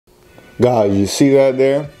Guys, you see that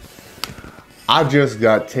there? I just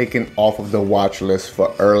got taken off of the watch list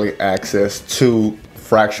for early access to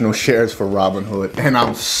fractional shares for Robinhood, and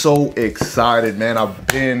I'm so excited, man. I've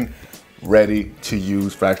been ready to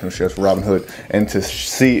use fractional shares for Robinhood and to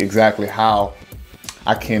see exactly how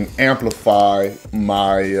I can amplify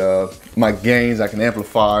my my gains. I can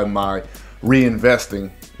amplify my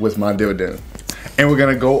reinvesting with my dividend. And we're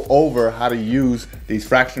gonna go over how to use these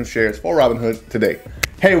fractional shares for Robinhood today.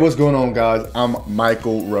 Hey, what's going on, guys? I'm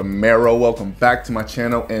Michael Romero. Welcome back to my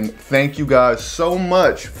channel, and thank you guys so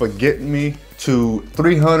much for getting me to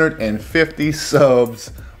 350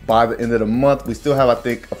 subs by the end of the month. We still have, I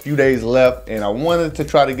think, a few days left, and I wanted to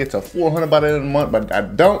try to get to 400 by the end of the month, but I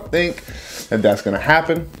don't think that that's gonna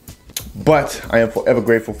happen. But I am forever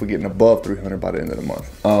grateful for getting above 300 by the end of the month.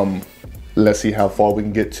 Let's see how far we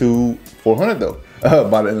can get to 400 though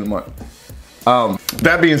by the end of the month.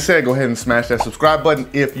 That being said, go ahead and smash that subscribe button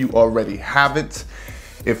if you already haven't,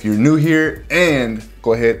 if you're new here, and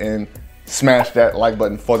go ahead and smash that like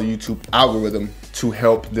button for the YouTube algorithm to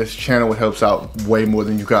help this channel. It helps out way more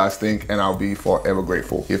than you guys think, and I'll be forever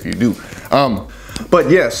grateful if you do. But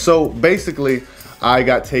yeah, so basically I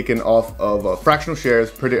got taken off of fractional shares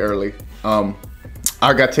pretty early. I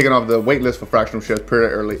got taken off the wait list for fractional shares pretty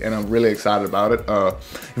early, and I'm really excited about it.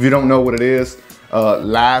 If you don't know what it is,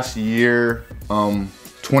 last year,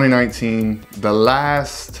 2019, the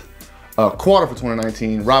last quarter for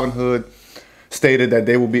 2019, Robinhood stated that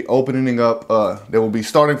they will be opening up, they will be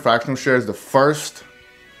starting fractional shares the first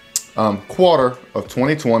quarter of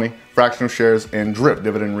 2020, fractional shares and DRIP,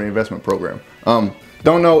 dividend reinvestment program.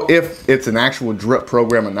 Don't know if it's an actual DRIP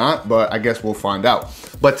program or not, but I guess we'll find out.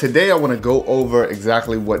 But today I want to go over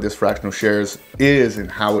exactly what this fractional shares is and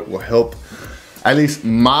how it will help at least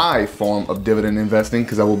my form of dividend investing,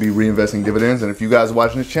 because I will be reinvesting dividends. And if you guys are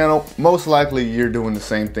watching this channel, most likely you're doing the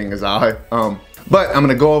same thing as I. But I'm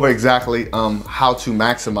gonna go over exactly how to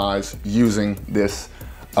maximize using this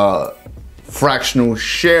fractional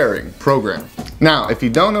sharing program. Now, if you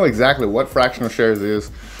don't know exactly what fractional shares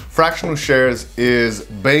is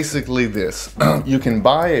basically this. You can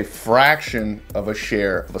buy a fraction of a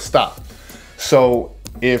share of a stock. So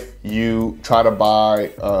if you try to buy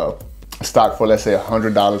a stock for, let's say,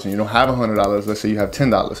 $100 and you don't have $100, let's say you have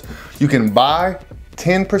 $10, you can buy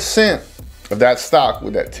 10% of that stock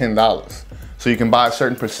with that $10. So you can buy a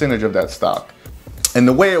certain percentage of that stock. And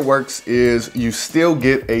the way it works is you still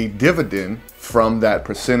get a dividend from that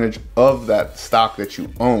percentage of that stock that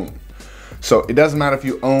you own. So it doesn't matter if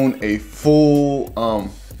you own a full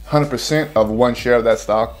 100% of one share of that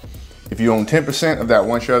stock. If you own 10% of that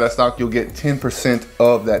one share of that stock, you'll get 10%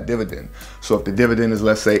 of that dividend. So if the dividend is,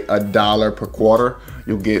 let's say, $1 per quarter,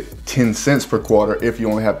 you'll get 10 cents per quarter if you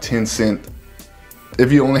only have 10%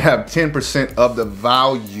 of the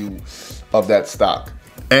value of that stock.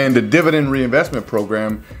 And the dividend reinvestment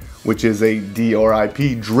program, which is a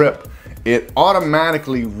DRIP, it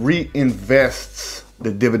automatically reinvests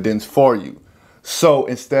the dividends for you. So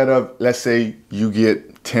instead of, let's say you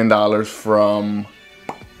get $10 from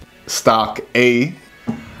stock A,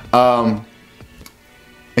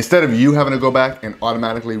 instead of you having to go back and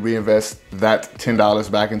automatically reinvest that $10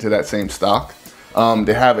 back into that same stock,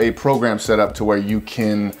 they have a program set up to where you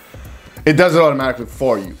can, it does it automatically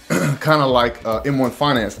for you, kind of like M1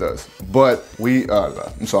 Finance does. But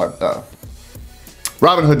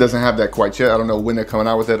Robinhood doesn't have that quite yet. I don't know when they're coming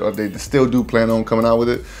out with it, or if they still do plan on coming out with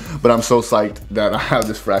it. But I'm so psyched that I have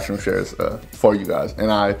this fractional shares for you guys.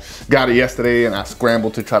 And I got it yesterday, and I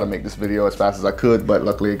scrambled to try to make this video as fast as I could, but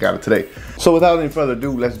luckily I got it today. So without any further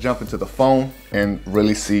ado, let's jump into the phone and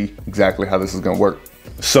really see exactly how this is gonna work.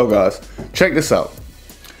 So guys, check this out.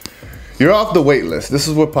 You're off the wait list. This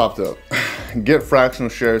is what popped up. Get fractional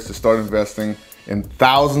shares to start investing in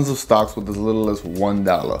thousands of stocks with as little as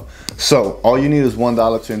 $1. So all you need is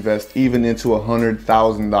 $1 to invest even into a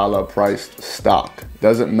 $100,000 priced stock.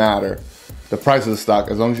 Doesn't matter the price of the stock.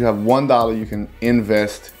 As long as you have $1, you can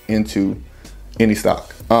invest into any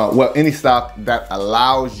stock. Well, any stock that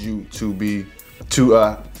allows you to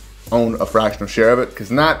own a fractional share of it, because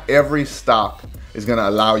not every stock is gonna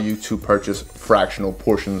allow you to purchase fractional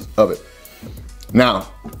portions of it. Now,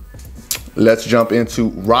 let's jump into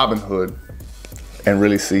Robinhood and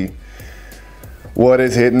really see what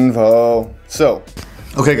it's hitting for. So,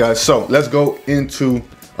 okay guys, so let's go into,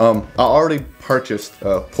 I already purchased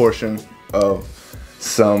a portion of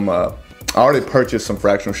some, I already purchased some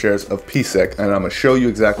fractional shares of PSEC, and I'm gonna show you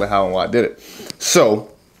exactly how and why I did it.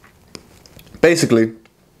 So, basically,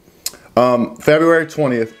 February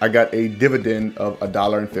 20th, I got a dividend of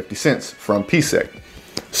 $1.50 from PSEC.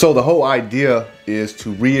 So the whole idea is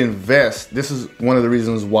to reinvest. This is one of the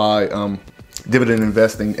reasons why dividend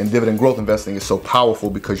investing and dividend growth investing is so powerful,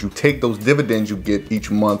 because you take those dividends you get each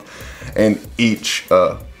month and each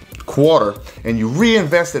quarter and you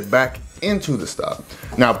reinvest it back into the stock.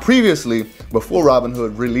 Now, previously, before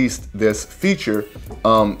Robinhood released this feature,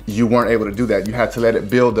 you weren't able to do that. You had to let it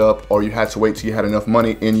build up, or you had to wait till you had enough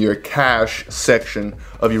money in your cash section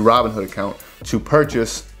of your Robinhood account to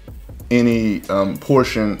purchase any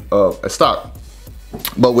portion of a stock.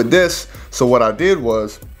 But with this, so what I did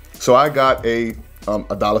was, so I got a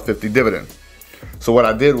 $1.50 dividend. So what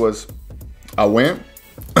I did was I went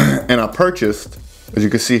and I purchased, as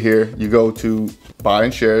you can see here, you go to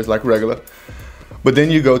buying shares like regular, but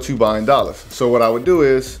then you go to buying dollars. So what I would do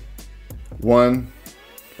is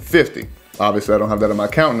 150. Obviously I don't have that in my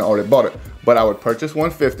account and I already bought it, but I would purchase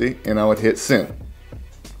 150 and I would hit send.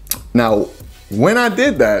 Now, when I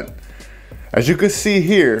did that, as you can see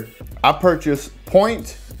here, I purchased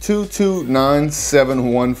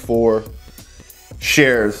 0.229714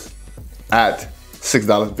 shares at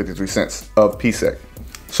 $6.53 of PSEC.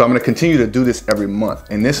 So I'm gonna continue to do this every month.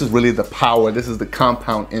 And this is really the power, this is the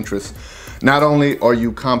compound interest. Not only are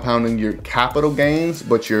you compounding your capital gains,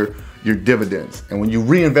 but your dividends. And when you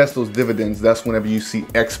reinvest those dividends, that's whenever you see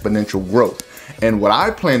exponential growth. And what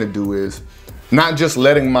I plan to do is not just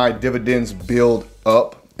letting my dividends build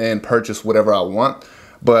up and purchase whatever I want,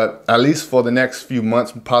 but at least for the next few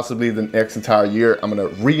months, possibly the next entire year, I'm gonna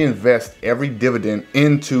reinvest every dividend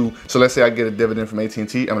into, so let's say I get a dividend from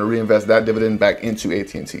AT&T, I'm gonna reinvest that dividend back into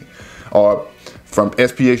AT&T, or from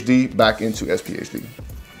SPHD back into SPHD.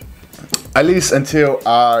 At least until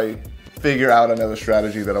I figure out another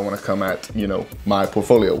strategy that I wanna come at, you know, my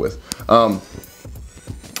portfolio with.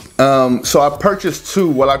 So I purchased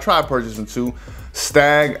two, well, I tried purchasing two.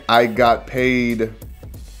 Stag, I got paid,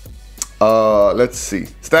 let's see.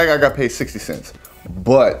 Stag, I got paid 60 cents,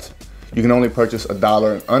 but you can only purchase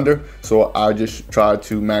 $1 and under. So I just tried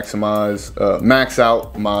to maximize, max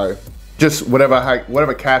out my, just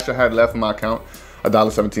whatever cash I had left in my account,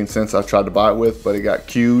 $1.17 I tried to buy it with, but it got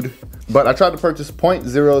queued. But I tried to purchase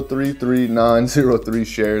 0.033903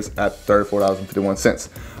 shares at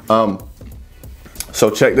 $34.51. So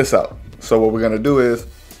check this out. So what we're gonna do is,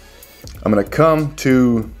 I'm gonna come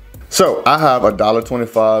to, so I have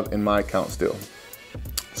 $1.25 in my account still.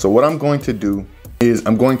 So what I'm going to do is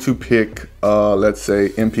I'm going to pick, let's say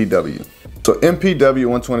MPW. So MPW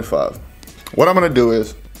 125. What I'm gonna do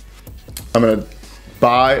is I'm gonna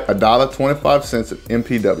buy $1.25 of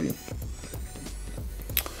MPW.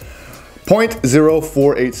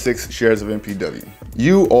 0.0486 shares of MPW.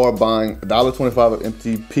 You are buying $1.25 of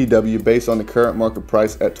MPW based on the current market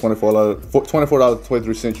price at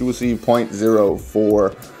 $24.23. You will see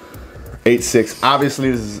 0.0486.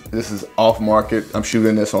 Obviously, this is off market. I'm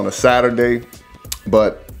shooting this on a Saturday,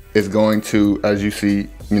 but it's going to, as you see,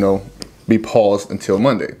 you know, be paused until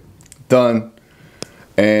Monday. Done.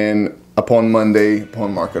 And upon Monday,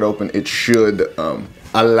 upon market open, it should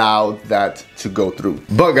allow that to go through.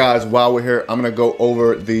 But guys, while we're here, I'm gonna go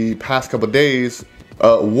over the past couple of days,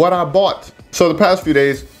 what I bought. So the past few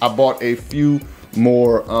days, I bought a few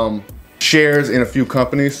more shares in a few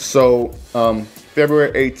companies. So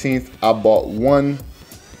February 18th, I bought one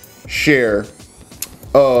share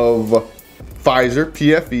of Pfizer,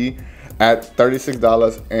 PFE, at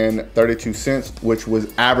 $36.32, which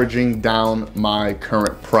was averaging down my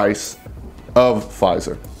current price of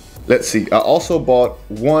Pfizer. Let's see, I also bought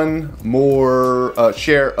one more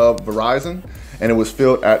share of Verizon, and it was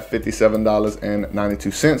filled at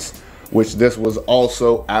 $57.92, which this was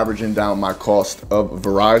also averaging down my cost of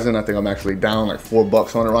Verizon. I think I'm actually down like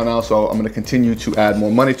 $4 on it right now, so I'm gonna continue to add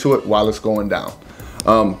more money to it while it's going down.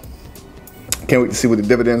 Can't wait to see what the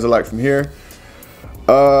dividends are like from here.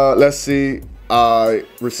 Let's see, I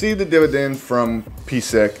received the dividend from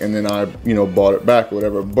PSEC and then I, you know, bought it back or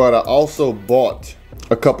whatever, but I also bought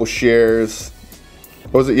a couple shares.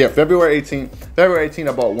 What was it? Yeah, February 18th. February 18th,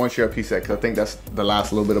 I bought one share of PSEC because I think that's the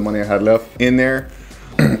last little bit of money I had left in there.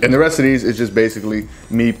 And the rest of these is just basically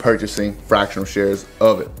me purchasing fractional shares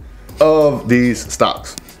of it, of these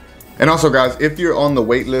stocks. And also guys, if you're on the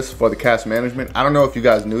wait list for the cash management, I don't know if you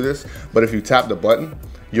guys knew this, but if you tap the button,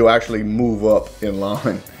 you'll actually move up in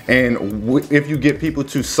line. And if you get people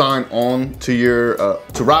to sign on to your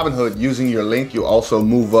to Robinhood using your link, you'll also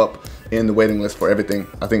move up in the waiting list for everything.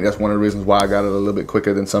 I think that's one of the reasons why I got it a little bit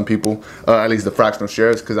quicker than some people, at least the fractional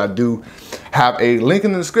shares, because I do have a link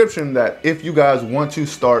in the description that if you guys want to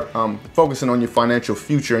start focusing on your financial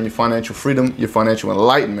future and your financial freedom, your financial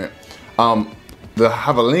enlightenment, I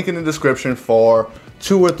have a link in the description for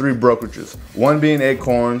 2 or 3 brokerages. One being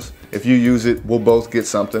Acorns. If you use it, we'll both get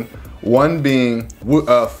something. One being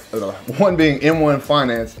M1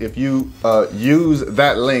 Finance. If you use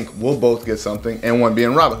that link, we'll both get something. And one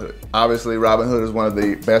being Robinhood. Obviously, Robinhood is one of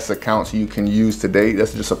the best accounts you can use today.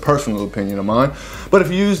 That's just a personal opinion of mine. But if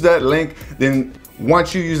you use that link, then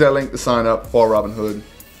once you use that link to sign up for Robinhood,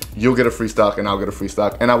 you'll get a free stock and I'll get a free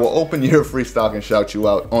stock. And I will open your free stock and shout you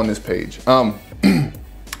out on this page.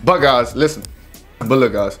 But guys, listen. But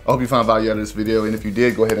look guys, I hope you found value out of this video, and if you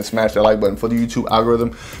did, go ahead and smash that like button for the YouTube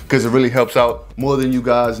algorithm, because it really helps out more than you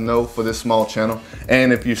guys know for this small channel.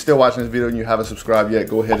 And if you're still watching this video and you haven't subscribed yet,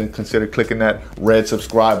 go ahead and consider clicking that red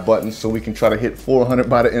subscribe button so we can try to hit 400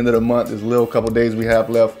 by the end of the month. There's a little couple days we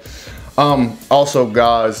have left. Also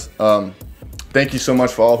guys, thank you so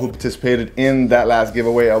much for all who participated in that last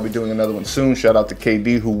giveaway. I'll be doing another one soon. Shout out to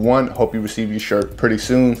KD who won. Hope you receive your shirt pretty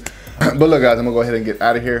soon. But look guys, I'm gonna go ahead and get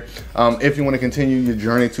out of here. If you want to continue your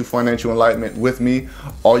journey to financial enlightenment with me,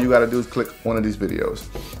 all you gotta do is click one of these videos.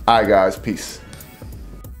 All right guys, peace.